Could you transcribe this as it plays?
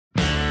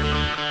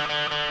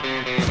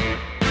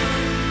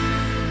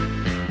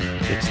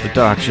the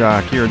Doc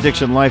Jacques, your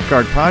Addiction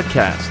Lifeguard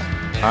podcast.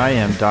 I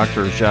am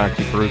Dr. Jacques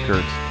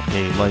Bruckert,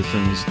 a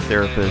licensed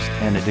therapist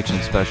and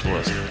addiction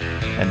specialist.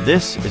 And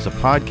this is a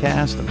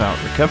podcast about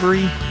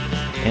recovery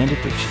and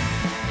addiction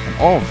and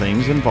all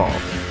things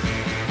involved.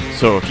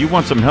 So if you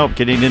want some help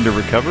getting into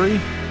recovery,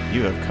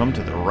 you have come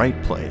to the right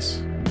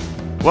place.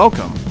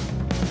 Welcome.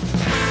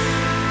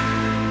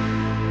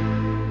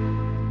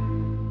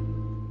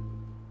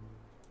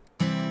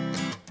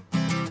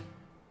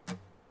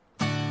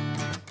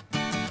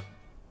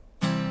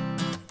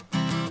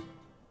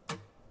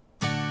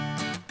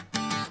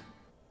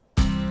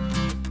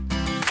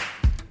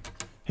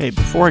 Hey,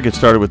 before I get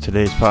started with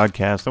today's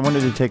podcast, I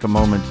wanted to take a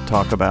moment to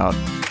talk about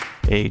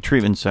a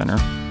treatment center,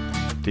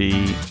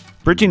 the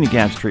Bridging the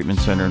Gaps Treatment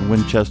Center in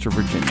Winchester,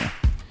 Virginia.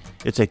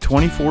 It's a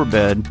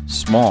 24-bed,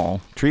 small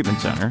treatment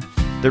center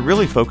that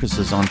really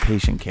focuses on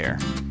patient care.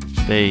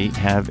 They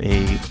have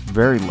a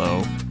very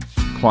low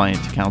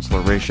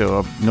client-to-counselor ratio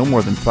of no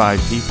more than 5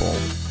 people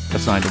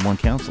assigned to one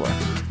counselor.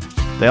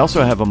 They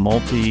also have a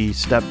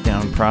multi-step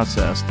down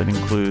process that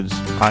includes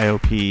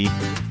IOP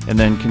and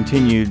then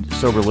continued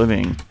sober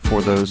living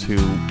for those who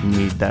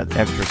need that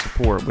extra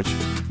support, which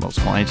most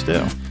clients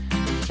do.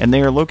 And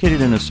they are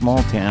located in a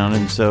small town,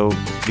 and so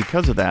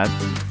because of that,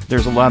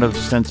 there's a lot of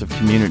sense of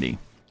community.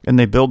 And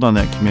they build on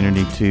that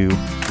community to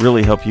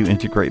really help you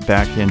integrate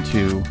back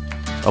into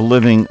a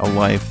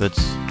life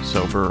that's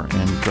sober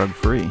and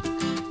drug-free.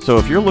 So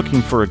if you're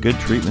looking for a good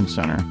treatment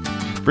center,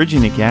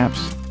 Bridging the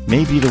Gaps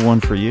may be the one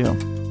for you.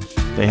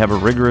 They have a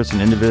rigorous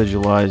and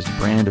individualized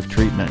brand of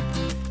treatment.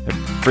 At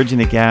Bridging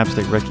the Gaps,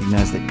 they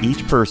recognize that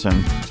each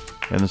person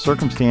and the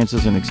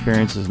circumstances and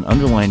experiences and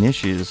underlying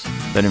issues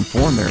that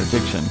inform their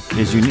addiction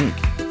is unique.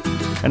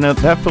 And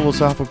that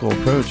philosophical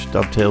approach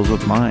dovetails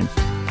with mine.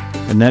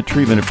 And that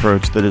treatment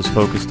approach that is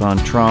focused on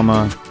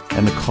trauma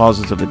and the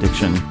causes of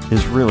addiction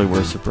is really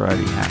where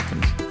sobriety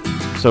happens.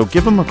 So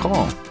give them a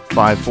call,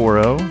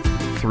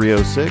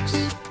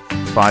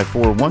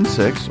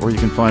 540-306-5416, or you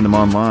can find them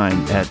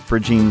online at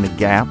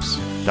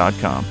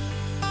bridgingthegaps.com.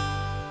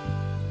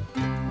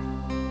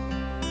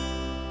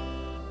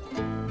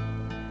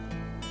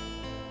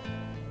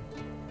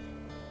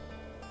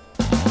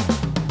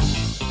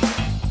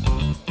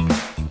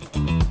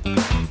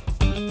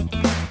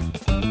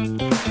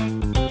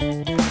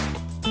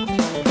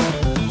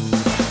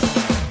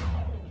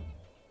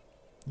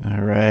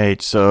 All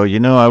right, so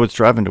I was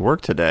driving to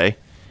work today,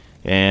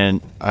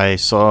 and I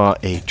saw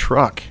a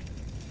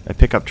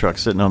pickup truck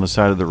sitting on the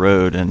side of the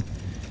road, and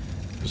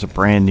it was a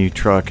brand new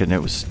truck, and it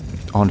was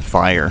on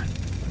fire.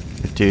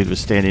 The dude was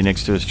standing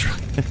next to his truck.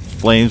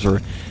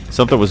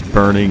 Something was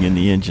burning in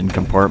the engine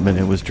compartment.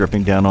 It was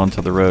dripping down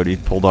onto the road. He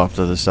pulled off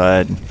to the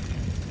side.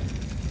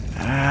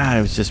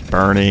 It was just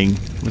burning.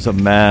 It was a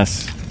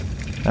mess.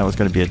 That was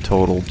going to be a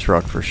totaled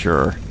truck for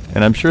sure.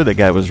 And I'm sure the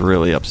guy was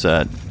really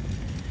upset.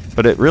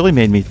 But it really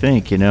made me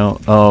think,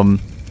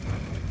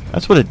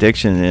 that's what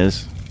addiction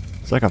is.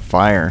 It's like a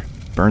fire.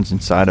 It burns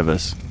inside of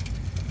us.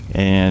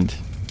 And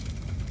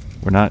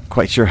we're not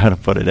quite sure how to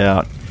put it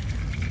out.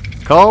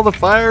 Call the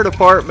fire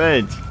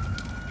department!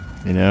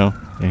 And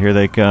here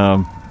they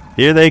come.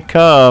 Here they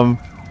come!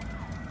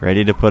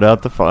 Ready to put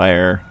out the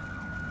fire.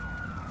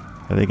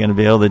 Are they going to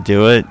be able to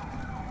do it?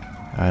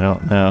 I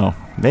don't know.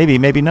 Maybe,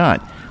 maybe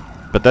not.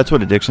 But that's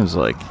what addiction's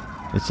like.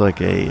 It's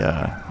like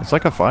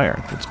a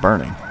fire that's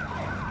burning.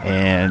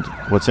 And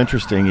what's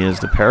interesting is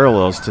the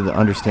parallels to the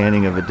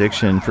understanding of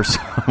addiction for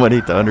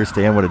somebody to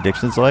understand what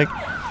addiction's like.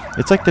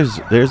 It's like there's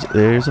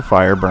a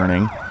fire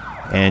burning,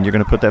 and you're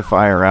going to put that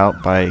fire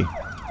out by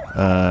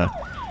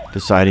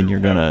deciding you're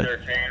going to,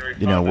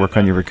 work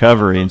on your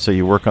recovery. And so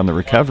you work on the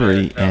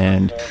recovery,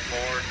 and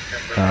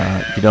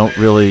you don't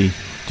really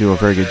do a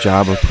very good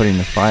job of putting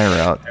the fire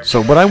out.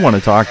 So what I want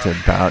to talk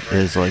about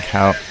is like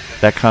how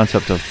that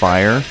concept of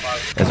fire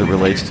as it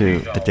relates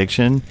to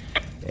addiction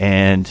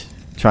and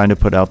trying to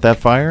put out that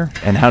fire,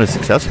 and how to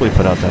successfully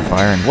put out that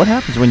fire, and what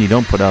happens when you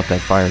don't put out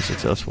that fire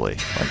successfully.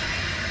 Like,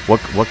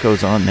 what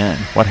goes on then?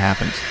 What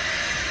happens?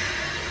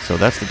 So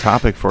that's the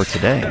topic for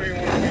today.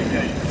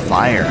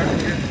 Fire.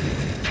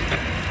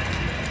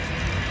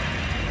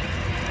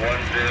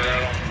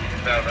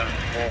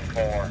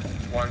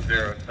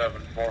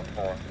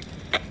 10744.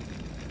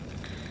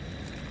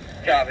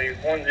 Copy,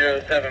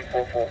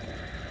 10744.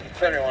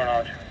 71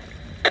 Arch.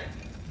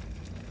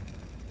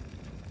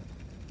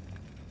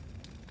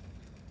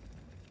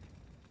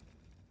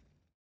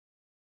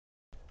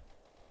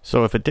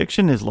 So if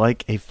addiction is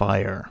like a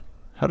fire,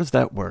 how does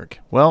that work?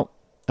 Well,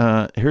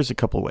 here's a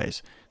couple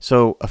ways.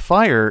 So a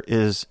fire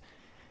is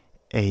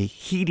a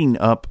heating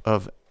up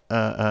of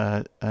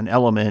an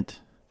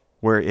element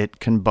where it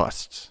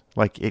combusts.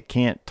 Like it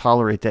can't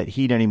tolerate that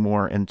heat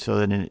anymore, and so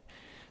then it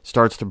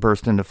starts to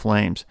burst into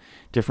flames.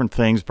 Different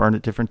things burn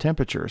at different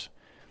temperatures.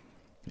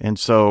 And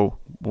so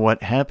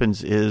what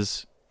happens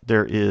is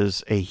there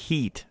is a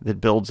heat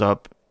that builds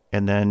up,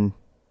 and then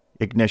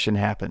ignition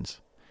happens.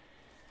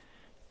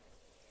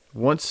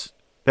 Once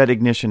that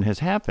ignition has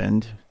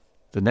happened,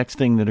 the next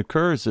thing that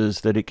occurs is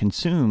that it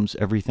consumes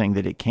everything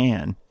that it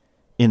can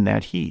in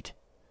that heat.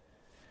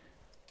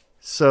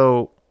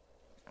 So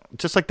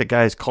just like the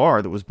guy's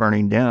car that was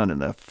burning down, and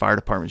the fire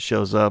department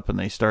shows up and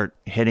they start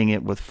hitting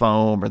it with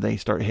foam, or they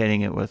start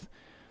hitting it with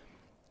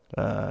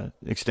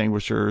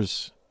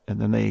extinguishers, and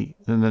then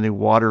they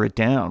water it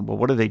down. Well,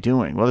 what are they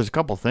doing? Well, there's a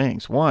couple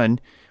things. One,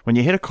 when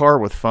you hit a car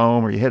with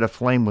foam, or you hit a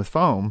flame with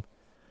foam,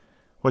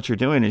 what you're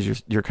doing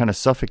is you're kind of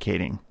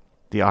suffocating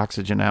the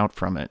oxygen out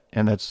from it,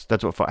 and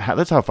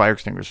that's how fire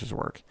extinguishers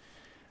work.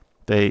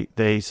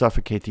 They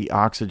suffocate the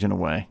oxygen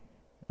away,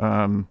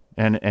 and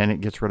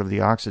it gets rid of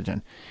the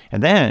oxygen,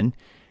 and then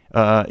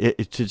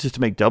just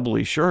to make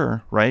doubly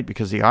sure, right?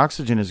 Because the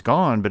oxygen is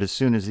gone, but as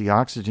soon as the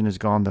oxygen is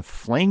gone, the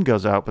flame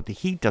goes out, but the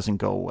heat doesn't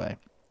go away.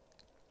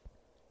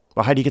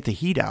 Well, how do you get the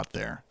heat out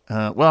there?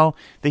 Well,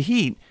 the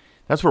heat,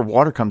 that's where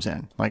water comes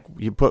in. Like,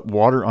 you put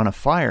water on a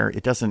fire,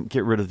 it doesn't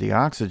get rid of the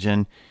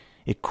oxygen.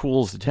 It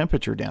cools the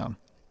temperature down.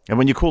 And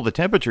when you cool the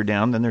temperature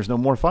down, then there's no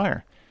more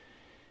fire.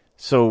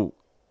 So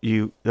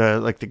you,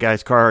 like the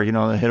guy's car,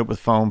 they hit it with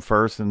foam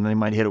first, and they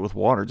might hit it with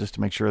water just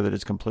to make sure that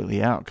it's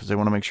completely out, because they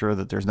want to make sure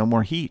that there's no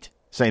more heat.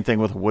 Same thing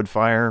with a wood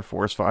fire,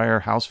 forest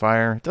fire, house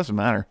fire. It doesn't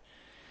matter.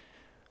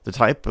 The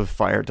type of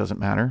fire doesn't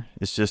matter.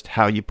 It's just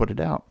how you put it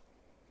out.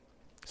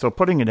 So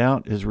putting it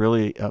out is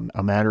really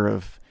a matter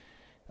of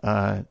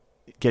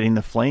getting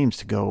the flames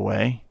to go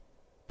away,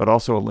 but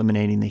also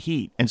eliminating the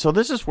heat. And so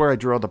this is where I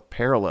draw the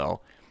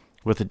parallel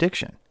with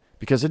addiction,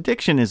 because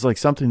addiction is like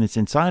something that's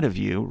inside of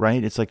you,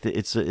 right? It's like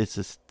it's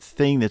a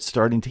thing that's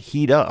starting to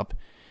heat up,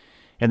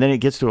 and then it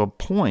gets to a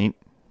point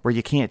where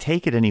you can't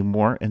take it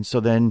anymore, and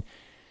so then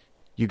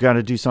you got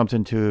to do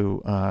something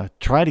to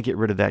try to get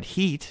rid of that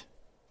heat,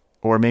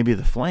 or maybe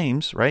the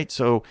flames, right?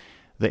 So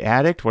the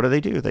addict, what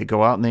do? They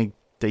go out and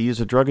they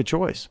use a drug of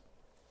choice.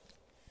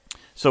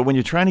 So when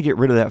you're trying to get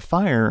rid of that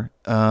fire,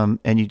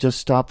 and you just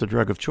stop the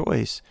drug of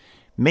choice,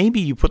 maybe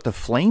you put the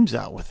flames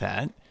out with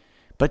that,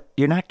 but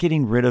you're not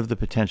getting rid of the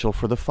potential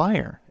for the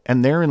fire.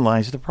 And therein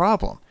lies the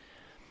problem.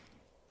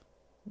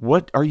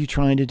 What are you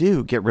trying to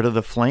do? Get rid of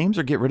the flames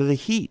or get rid of the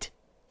heat?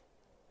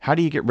 How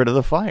do you get rid of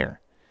the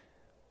fire?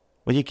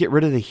 Well, you get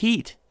rid of the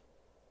heat.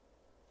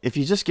 If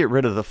you just get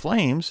rid of the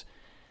flames,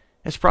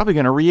 it's probably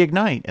going to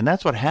reignite. And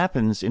that's what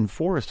happens in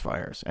forest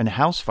fires and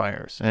house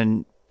fires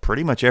and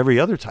pretty much every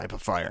other type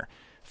of fire.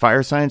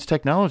 Fire science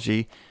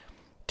technology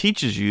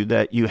teaches you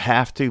that you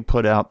have to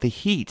put out the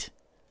heat,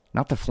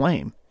 not the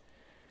flame.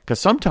 Because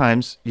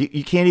sometimes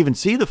you can't even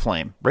see the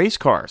flame. Race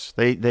cars,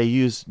 they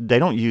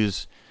don't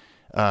use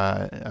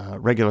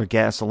regular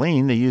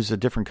gasoline. They use a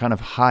different kind of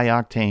high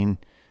octane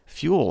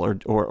fuel,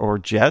 or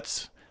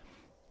jets,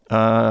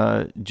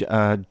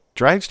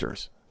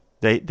 dragsters.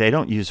 They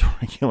don't use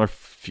regular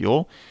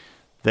fuel.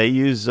 They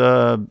use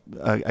a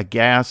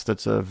gas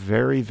that's a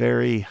very,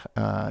 very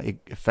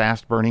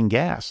fast burning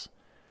gas.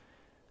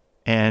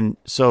 And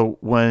so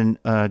when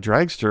a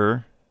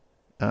dragster,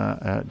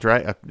 a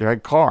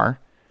drag car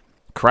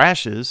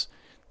crashes,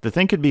 the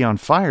thing could be on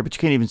fire, but you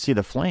can't even see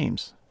the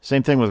flames.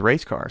 Same thing with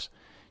race cars.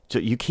 So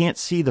you can't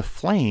see the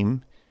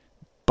flame,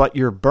 but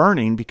you're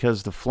burning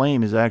because the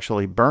flame is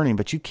actually burning,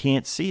 but you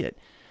can't see it.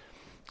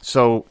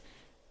 So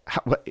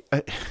how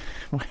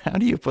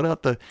do you put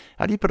out the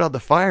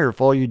fire if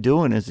all you're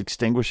doing is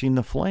extinguishing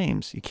the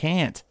flames? You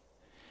can't.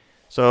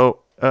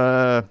 So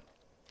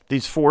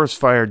these forest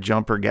fire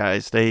jumper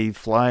guys, they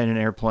fly in an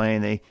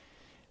airplane. They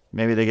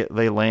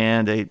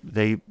land.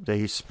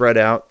 They spread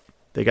out.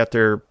 They got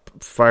their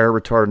fire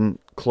retardant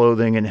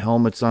clothing and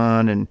helmets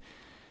on, and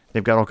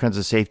they've got all kinds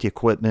of safety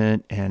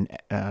equipment and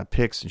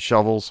picks and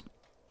shovels.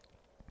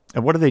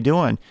 And what are they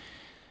doing?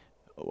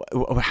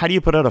 How do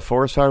you put out a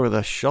forest fire with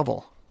a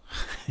shovel?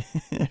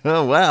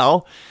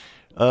 Well,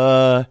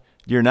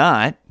 you're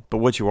not. But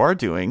what you are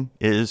doing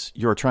is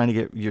you're trying to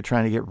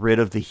get rid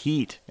of the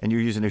heat, and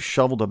you're using a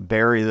shovel to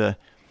bury the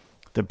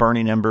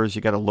burning embers.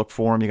 You got to look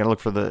for them. You got to look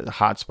for the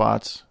hot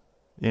spots.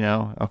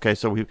 Okay,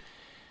 so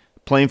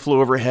plane flew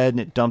overhead and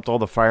it dumped all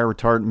the fire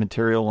retardant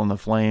material on the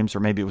flames,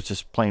 or maybe it was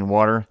just plain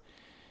water,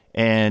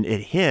 and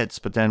it hits.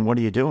 But then what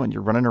are you doing?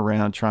 You're running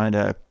around trying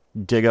to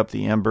dig up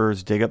the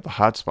embers, dig up the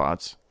hot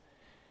spots,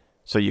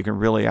 so you can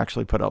really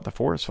actually put out the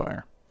forest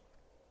fire.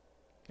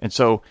 And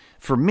so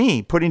for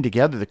me, putting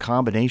together the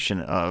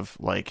combination of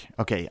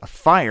a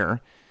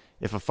fire,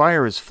 if a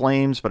fire is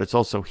flames, but it's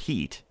also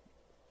heat,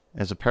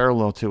 as a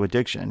parallel to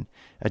addiction,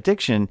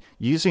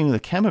 using the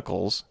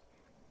chemicals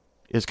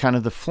is kind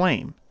of the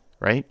flame,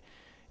 right?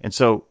 And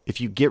so if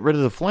you get rid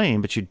of the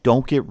flame, but you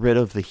don't get rid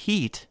of the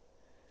heat,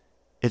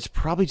 it's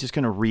probably just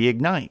going to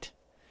reignite.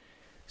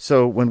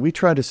 So when we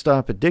try to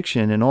stop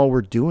addiction and all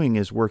we're doing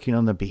is working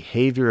on the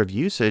behavior of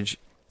usage,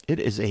 it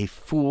is a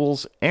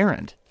fool's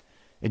errand.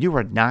 And you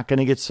are not going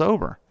to get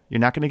sober. You're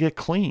not going to get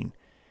clean,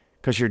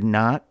 because you're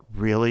not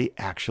really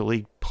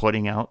actually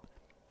putting out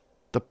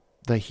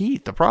the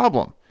heat, the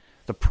problem.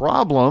 The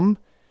problem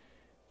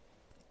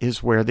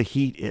is where the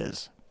heat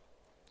is.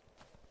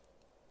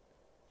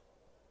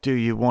 Do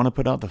you want to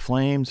put out the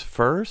flames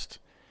first?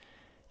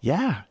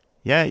 Yeah,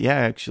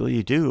 actually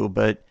you do.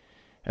 But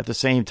at the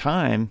same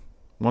time,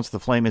 once the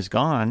flame is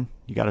gone,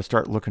 you got to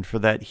start looking for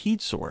that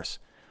heat source.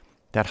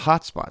 that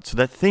hot spot. So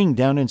that thing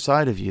down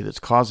inside of you that's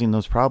causing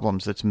those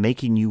problems, that's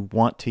making you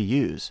want to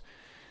use,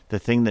 the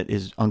thing that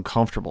is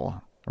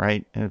uncomfortable,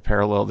 right? And a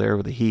parallel there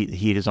with the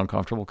heat is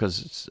uncomfortable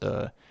because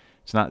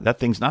it's not, that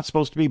thing's not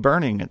supposed to be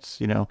burning. It's,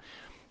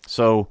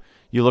 so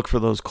you look for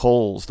those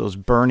coals, those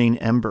burning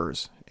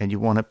embers, and you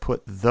want to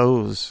put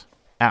those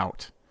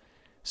out.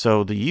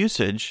 So the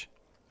usage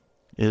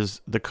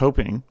is the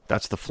coping,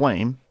 that's the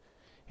flame,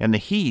 and the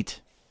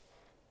heat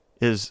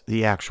is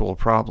the actual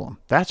problem.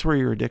 That's where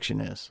your addiction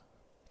is.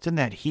 It's in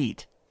that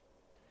heat.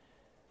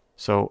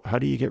 So how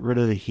do you get rid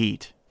of the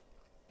heat?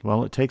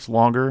 Well, it takes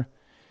longer,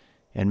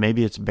 and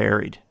maybe it's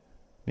buried.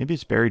 Maybe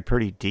it's buried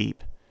pretty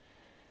deep.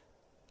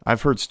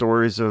 I've heard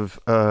stories of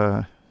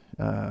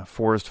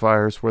forest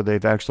fires where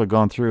they've actually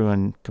gone through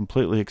and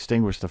completely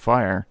extinguished the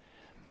fire,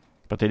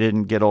 but they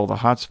didn't get all the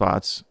hot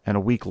spots, and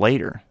a week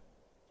later,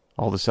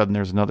 all of a sudden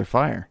there's another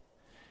fire.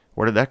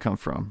 Where did that come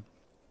from?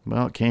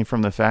 Well, it came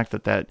from the fact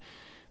that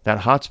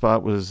hot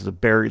spot was the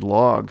buried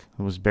log.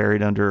 It was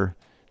buried under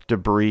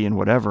debris and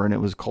whatever, and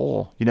it was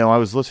coal. I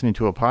was listening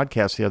to a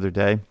podcast the other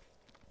day,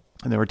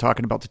 and they were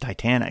talking about the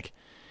Titanic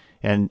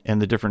and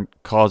the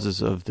different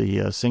causes of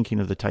the sinking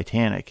of the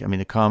Titanic. I mean,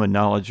 the common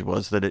knowledge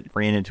was that it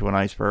ran into an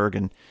iceberg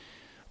and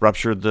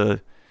ruptured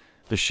the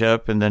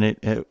ship, and then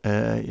it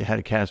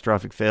had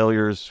catastrophic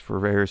failures for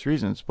various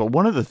reasons. But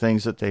one of the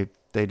things that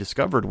they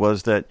discovered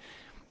was that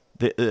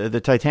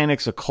the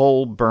Titanic's a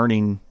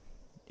coal-burning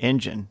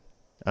engine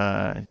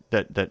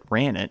that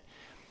ran it.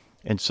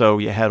 And so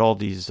you had all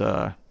these,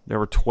 there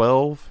were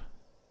 12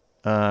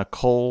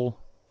 coal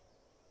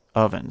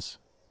ovens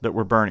that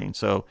were burning.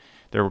 So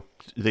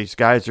these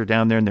guys are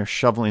down there and they're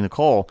shoveling the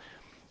coal.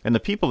 And the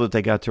people that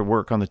they got to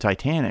work on the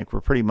Titanic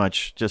were pretty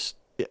much just,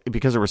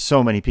 because there were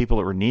so many people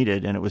that were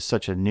needed, and it was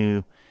such a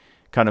new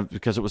kind of,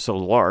 because it was so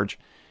large,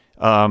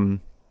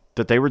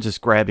 that they were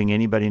just grabbing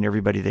anybody and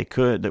everybody they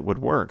could that would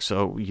work.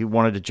 So you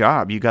wanted a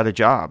job, you got a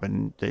job,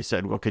 and they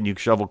said, well, can you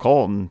shovel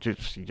coal? And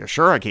just, yeah,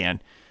 sure I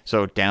can.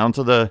 So down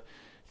to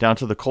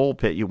the coal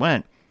pit you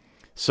went.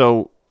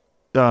 So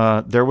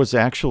there was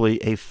actually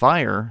a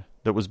fire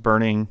that was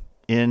burning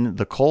in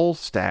the coal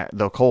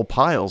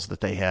piles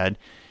that they had.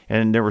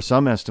 And there were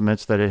some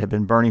estimates that it had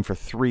been burning for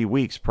 3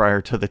 weeks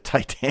prior to the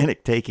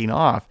Titanic taking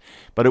off,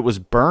 but it was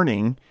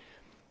burning.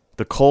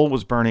 The coal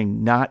was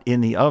burning not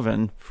in the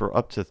oven for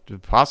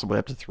possibly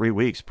up to 3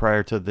 weeks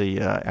prior to the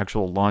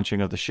actual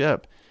launching of the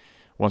ship,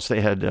 once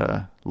they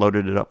had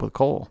loaded it up with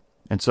coal.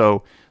 And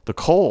so the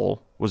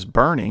coal was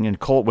burning, and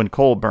when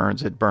coal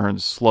burns, it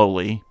burns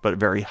slowly, but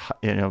very,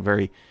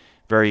 very,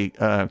 very,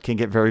 can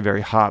get very,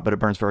 very hot, but it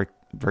burns very,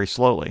 very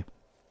slowly.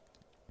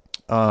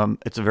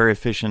 It's a very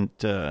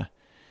efficient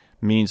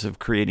means of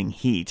creating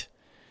heat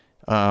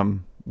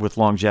with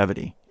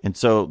longevity. And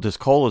so this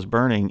coal is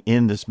burning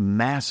in this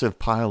massive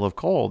pile of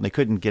coal, and they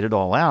couldn't get it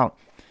all out,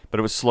 but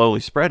it was slowly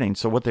spreading.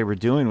 So what they were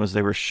doing was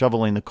they were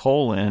shoveling the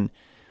coal in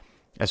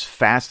as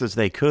fast as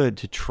they could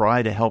to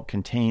try to help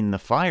contain the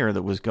fire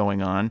that was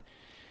going on,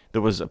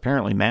 that was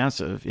apparently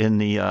massive in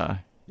the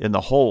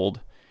hold,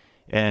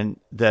 and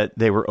that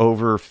they were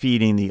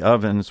overfeeding the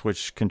ovens,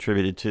 which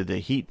contributed to the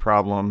heat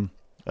problem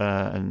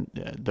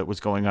that was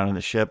going on in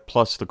the ship,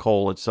 plus the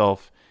coal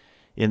itself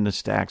in the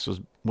stacks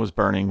was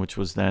burning, which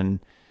was then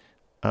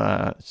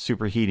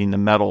superheating the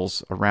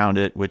metals around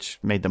it, which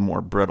made them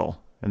more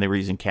brittle. And they were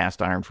using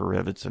cast iron for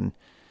rivets, and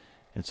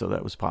so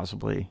that was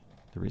possibly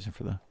the reason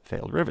for the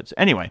failed rivets.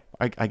 Anyway,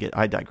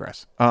 I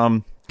digress.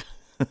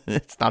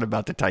 It's not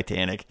about the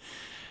Titanic.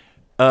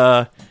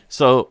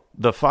 So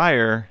the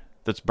fire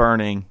that's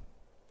burning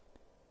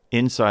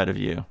inside of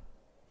you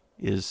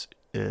is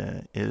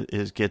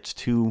gets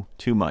too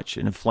much,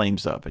 and it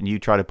flames up, and you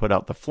try to put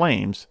out the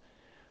flames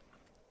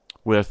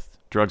with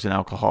drugs and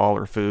alcohol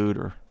or food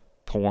or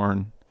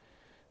porn,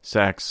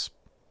 sex,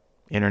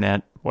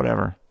 internet,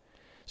 whatever.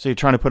 So you're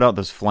trying to put out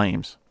those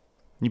flames.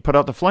 You put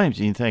out the flames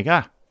and you think,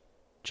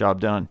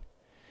 job done.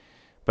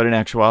 But in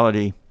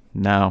actuality,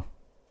 no,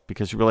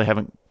 because you really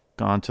haven't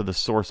gone to the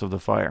source of the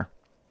fire,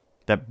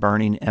 that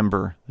burning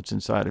ember that's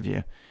inside of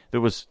you,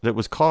 that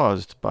was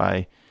caused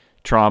by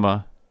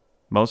trauma,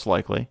 most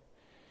likely,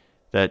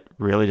 that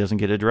really doesn't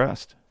get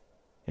addressed.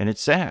 And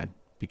it's sad,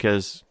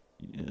 because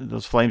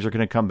those flames are going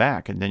to come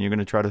back, and then you're going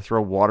to try to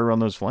throw water on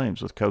those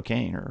flames with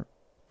cocaine or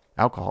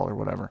alcohol or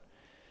whatever.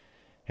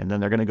 And then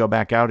they're going to go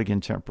back out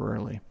again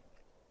temporarily.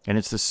 And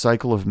it's this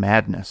cycle of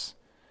madness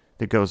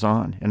that goes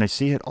on. And I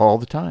see it all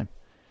the time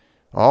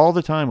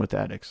with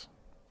addicts.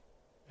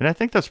 And I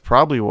think that's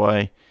probably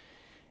why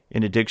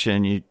in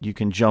addiction you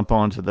can jump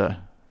onto the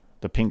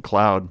pink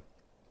cloud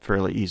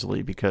fairly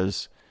easily,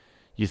 because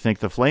you think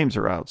the flames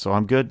are out. So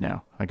I'm good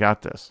now. I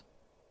got this.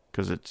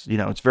 Because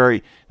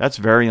that's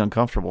very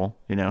uncomfortable.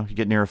 You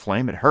get near a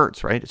flame, it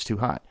hurts, right? It's too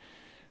hot.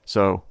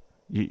 So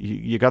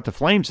you got the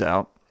flames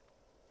out.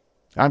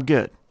 I'm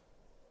good.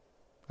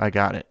 I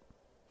got it.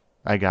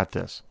 I got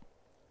this.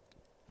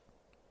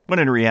 When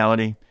in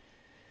reality,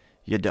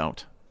 you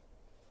don't.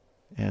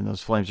 And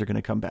those flames are going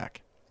to come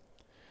back.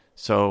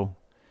 So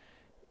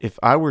if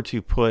I were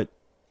to put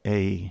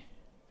an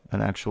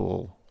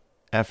actual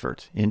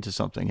effort into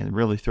something and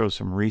really throw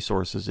some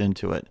resources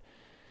into it.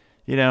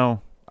 You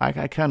know,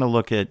 I kind of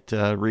look at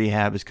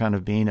rehab as kind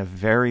of being a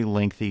very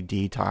lengthy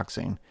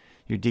detoxing.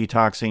 You're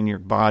detoxing your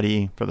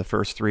body for the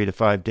first 3 to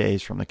 5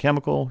 days from the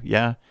chemical,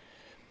 yeah.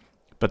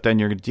 But then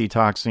you're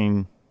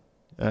detoxing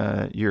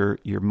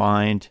your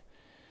mind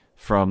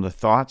from the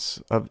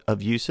thoughts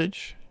of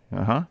usage,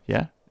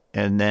 yeah.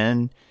 And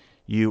then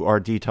you are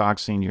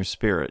detoxing your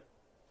spirit.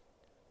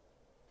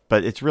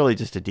 But it's really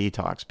just a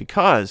detox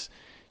because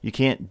you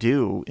can't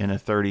do in a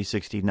 30,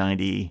 60,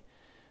 90,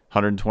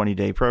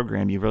 120-day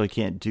program, you really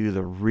can't do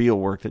the real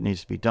work that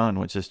needs to be done,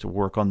 which is to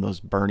work on those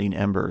burning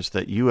embers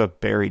that you have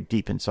buried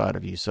deep inside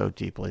of you so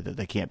deeply that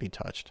they can't be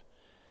touched,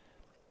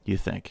 you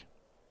think.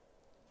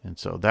 And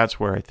so that's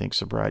where I think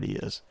sobriety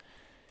is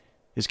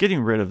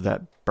getting rid of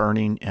that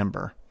burning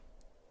ember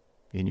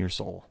in your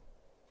soul.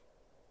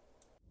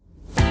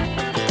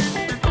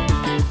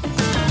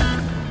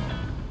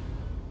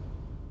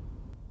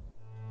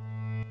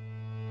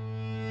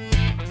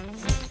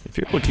 If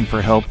you're looking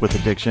for help with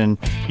addiction,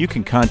 you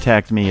can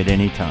contact me at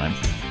any time.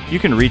 You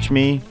can reach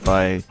me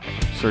by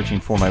searching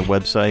for my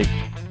website,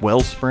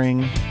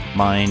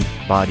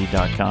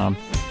 wellspringmindbody.com.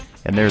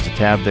 And there's a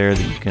tab there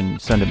that you can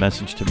send a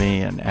message to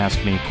me and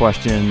ask me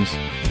questions.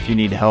 If you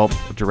need help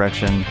or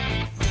direction,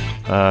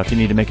 if you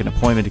need to make an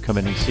appointment to come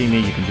in and see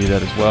me, you can do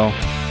that as well.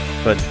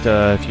 But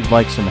if you'd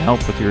like some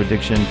help with your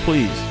addiction,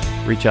 please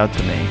reach out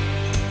to me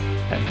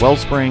at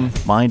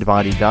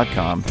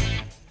wellspringmindbody.com.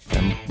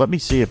 And let me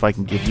see if I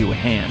can give you a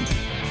hand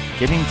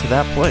getting to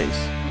that place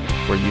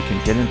where you can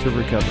get into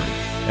recovery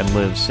and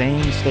live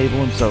sane,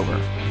 stable, and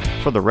sober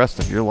for the rest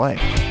of your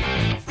life.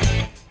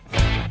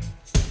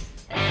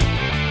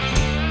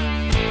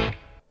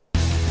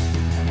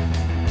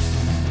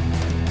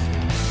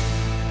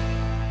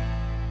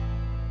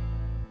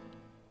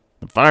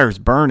 The fire's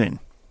burning.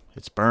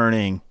 It's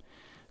burning.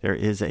 There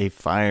is a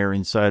fire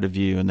inside of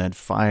you, and that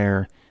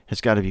fire has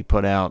got to be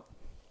put out.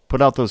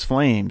 Put out those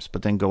flames,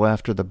 but then go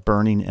after the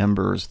burning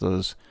embers,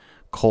 those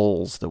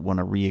coals that want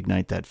to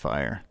reignite that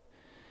fire.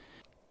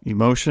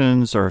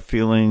 Emotions are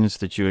feelings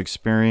that you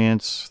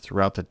experience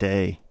throughout the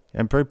day,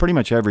 and pretty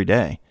much every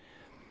day.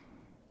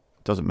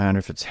 It doesn't matter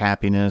if it's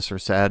happiness or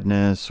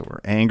sadness or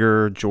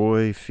anger,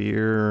 joy,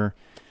 fear,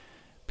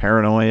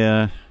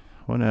 paranoia,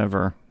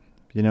 whatever.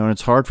 You know, and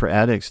it's hard for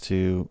addicts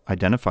to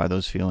identify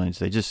those feelings.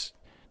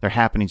 They're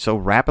happening so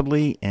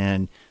rapidly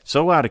and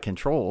so out of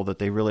control that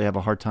they really have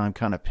a hard time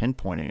kind of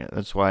pinpointing it.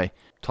 That's why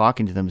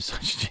talking to them is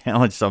such a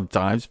challenge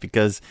sometimes,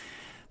 because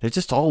they're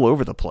just all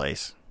over the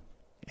place.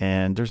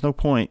 And there's no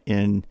point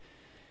in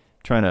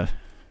trying to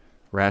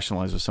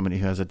rationalize with somebody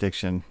who has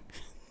addiction.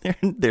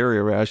 They're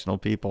irrational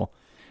people.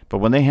 But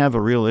when they have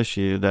a real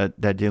issue,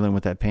 that dealing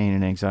with that pain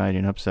and anxiety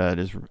and upset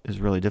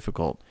is really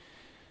difficult.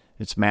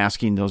 It's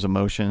masking those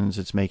emotions.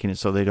 It's making it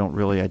so they don't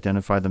really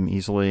identify them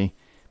easily.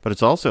 But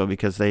it's also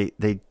because they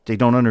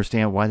don't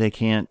understand why they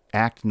can't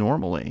act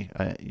normally,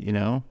 you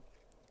know?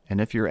 And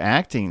if you're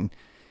an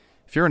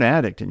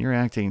addict and you're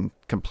acting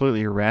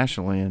completely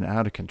irrationally and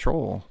out of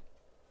control,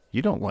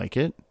 you don't like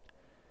it.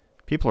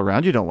 People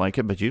around you don't like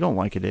it, but you don't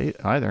like it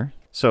either.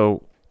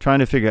 So trying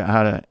to figure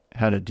out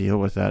how to deal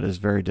with that is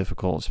very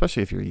difficult,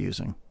 especially if you're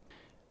using.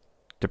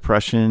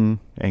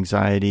 Depression,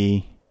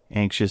 anxiety,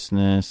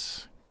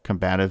 anxiousness,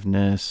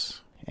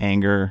 combativeness,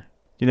 anger.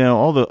 You know,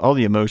 all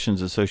the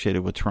emotions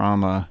associated with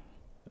trauma,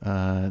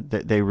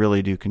 they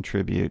really do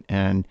contribute.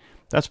 And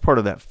that's part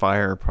of that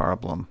fire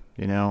problem.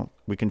 You know,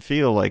 we can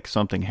feel like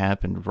something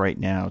happened right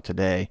now,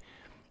 today.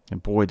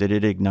 And boy, did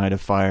it ignite a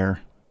fire.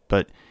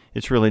 But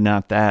it's really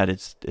not that.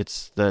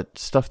 It's that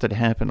stuff that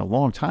happened a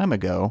long time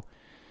ago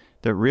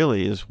that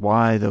really is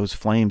why those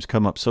flames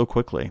come up so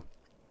quickly.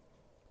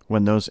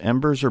 When those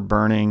embers are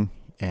burning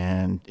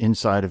and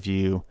inside of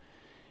you,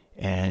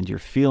 and you're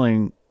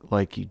feeling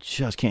like you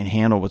just can't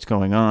handle what's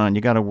going on,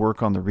 you got to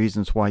work on the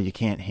reasons why you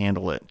can't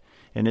handle it.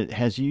 And it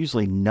has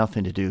usually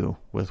nothing to do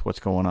with what's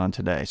going on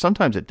today.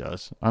 Sometimes it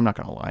does. I'm not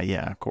going to lie.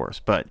 Yeah, of course.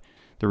 But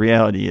the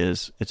reality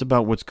is it's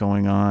about what's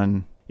going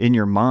on in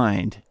your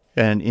mind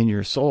and in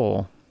your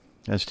soul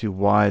as to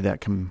why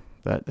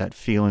that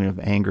feeling of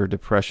anger,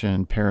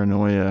 depression,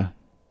 paranoia,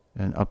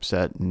 and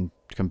upset and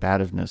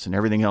combativeness and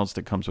everything else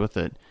that comes with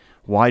it.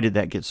 Why did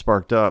that get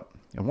sparked up?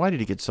 And why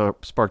did it get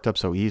sparked up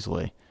so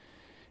easily?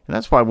 And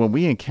that's why when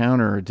we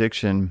encounter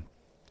addiction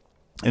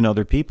in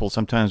other people,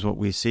 sometimes what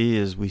we see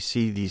is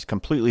these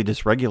completely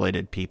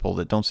dysregulated people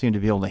that don't seem to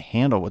be able to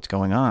handle what's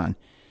going on.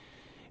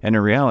 And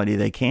in reality,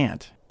 they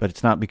can't. But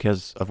it's not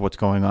because of what's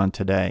going on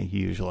today,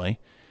 usually.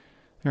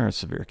 There are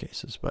severe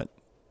cases, but,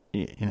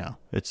 you know,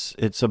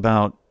 it's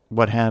about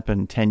what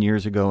happened 10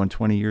 years ago and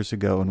 20 years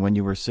ago and when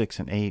you were 6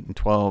 and 8 and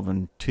 12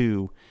 and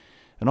 2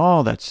 and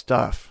all that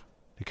stuff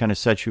that kind of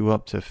sets you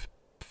up to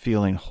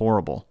feeling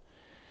horrible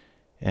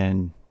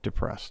and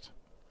depressed.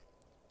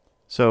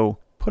 So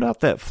put out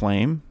that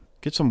flame,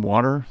 get some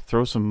water,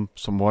 throw some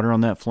water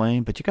on that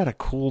flame, but you got to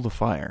cool the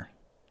fire.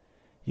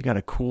 You got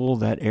to cool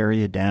that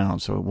area down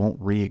so it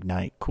won't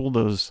reignite. Cool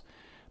those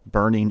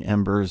burning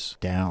embers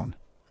down,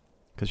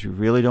 because you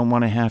really don't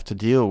want to have to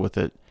deal with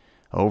it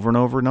over and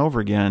over and over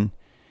again.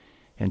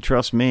 And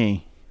trust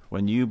me,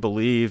 when you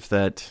believe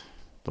that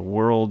the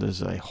world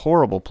is a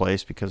horrible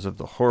place because of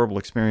the horrible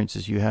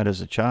experiences you had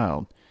as a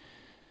child,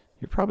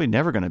 you're probably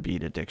never going to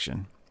beat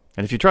addiction.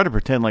 And if you try to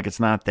pretend like it's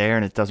not there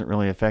and it doesn't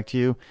really affect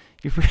you,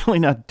 you're really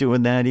not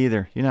doing that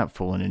either. You're not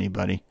fooling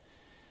anybody,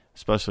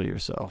 especially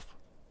yourself,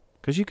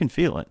 because you can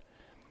feel it.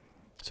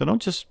 So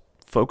don't just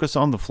focus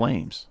on the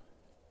flames.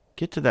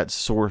 Get to that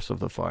source of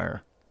the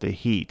fire, the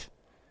heat.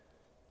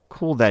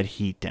 Cool that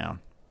heat down.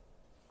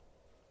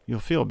 You'll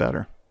feel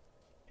better.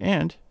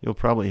 And you'll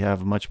probably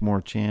have a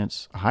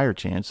higher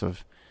chance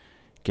of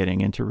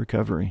getting into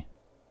recovery.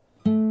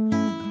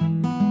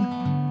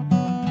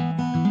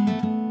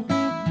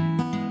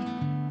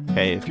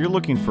 Hey, if you're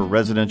looking for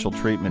residential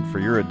treatment for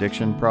your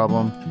addiction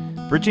problem,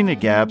 Bridging the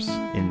Gaps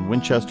in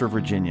Winchester,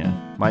 Virginia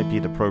might be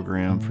the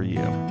program for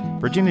you.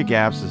 Bridging the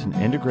Gaps is an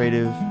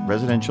integrative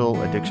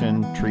residential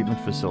addiction treatment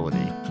facility,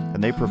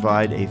 and they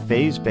provide a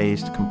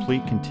phase-based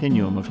complete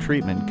continuum of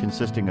treatment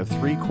consisting of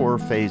 3 core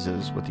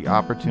phases with the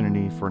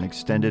opportunity for an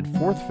extended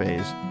 4th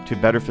phase to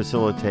better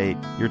facilitate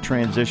your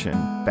transition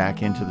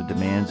back into the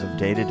demands of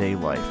day-to-day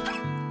life.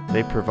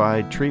 They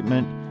provide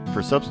treatment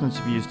for substance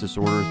abuse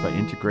disorders by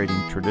integrating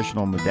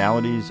traditional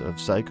modalities of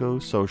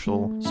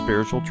psychosocial,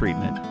 spiritual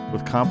treatment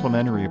with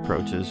complementary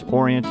approaches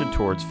oriented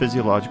towards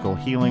physiological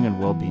healing and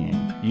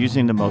well-being.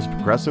 Using the most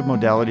progressive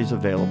modalities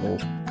available,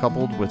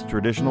 coupled with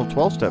traditional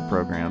 12-step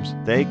programs,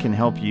 they can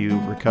help you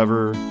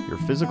recover your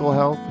physical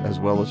health as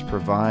well as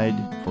provide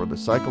for the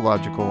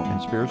psychological and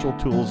spiritual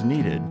tools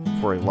needed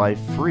for a life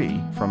free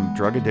from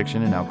drug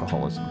addiction and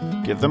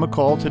alcoholism. Give them a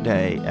call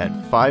today at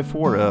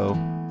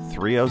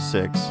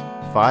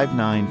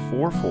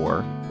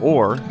 540-306-5944,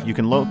 or you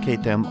can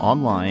locate them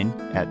online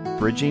at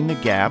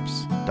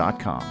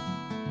bridgingthegaps.com.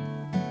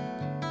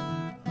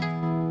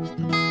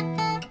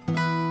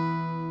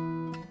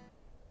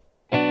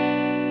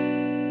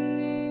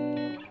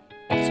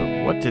 So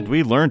what did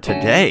we learn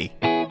today?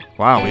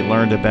 Wow, we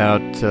learned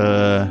about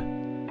the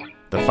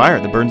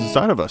fire that burns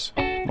inside of us.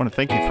 I want to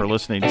thank you for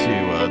listening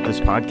to this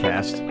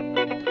podcast,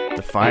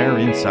 The Fire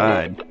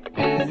Inside.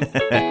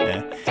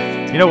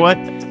 You know what?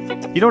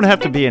 You don't have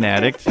to be an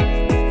addict.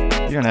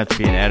 You don't have to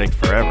be an addict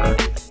forever.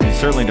 You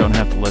certainly don't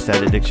have to let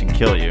that addiction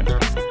kill you.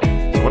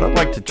 So what I'd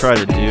like to try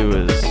to do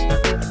is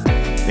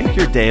make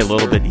your day a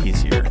little bit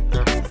easier.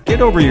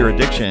 Get over your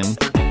addiction.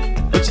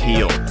 Let's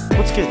heal.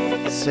 Let's get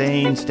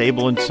sane,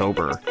 stable, and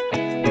sober.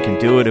 We can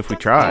do it if we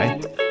try,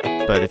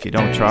 but if you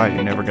don't try,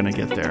 you're never going to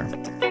get there.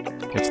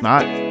 It's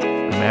not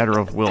a matter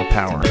of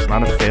willpower. It's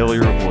not a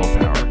failure of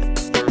willpower.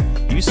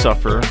 You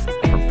suffer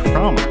from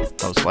trauma,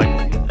 most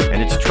likely,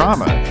 and it's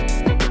trauma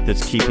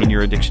that's keeping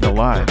your addiction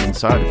alive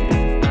inside of you.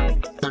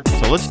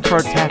 So let's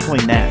start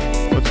tackling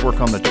that. Let's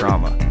work on the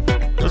trauma.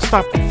 Let's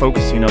stop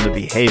focusing on the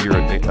behavior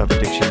of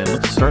addiction and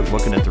let's start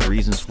looking at the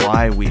reasons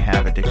why we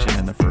have addiction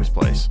in the first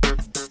place.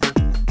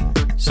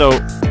 So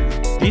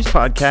these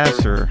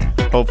podcasts are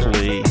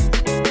hopefully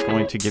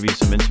going to give you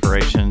some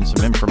inspiration,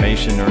 some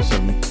information, or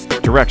some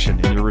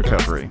direction in your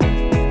recovery.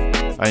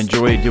 I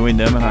enjoy doing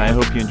them and I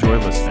hope you enjoy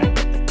listening.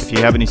 If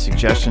you have any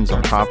suggestions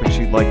on topics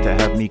you'd like to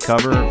have me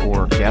cover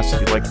or guests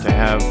you'd like to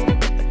have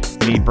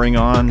me bring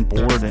on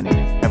board and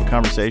have a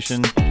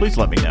conversation, please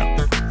let me know.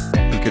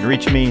 You can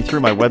reach me through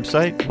my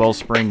website,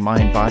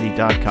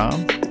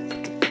 wellspringmindbody.com.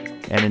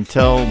 And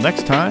until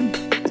next time,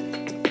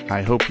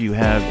 I hope you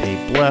have a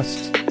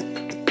blessed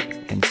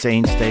and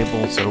sane,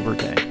 stable, sober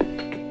day.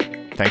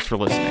 Thanks for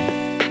listening.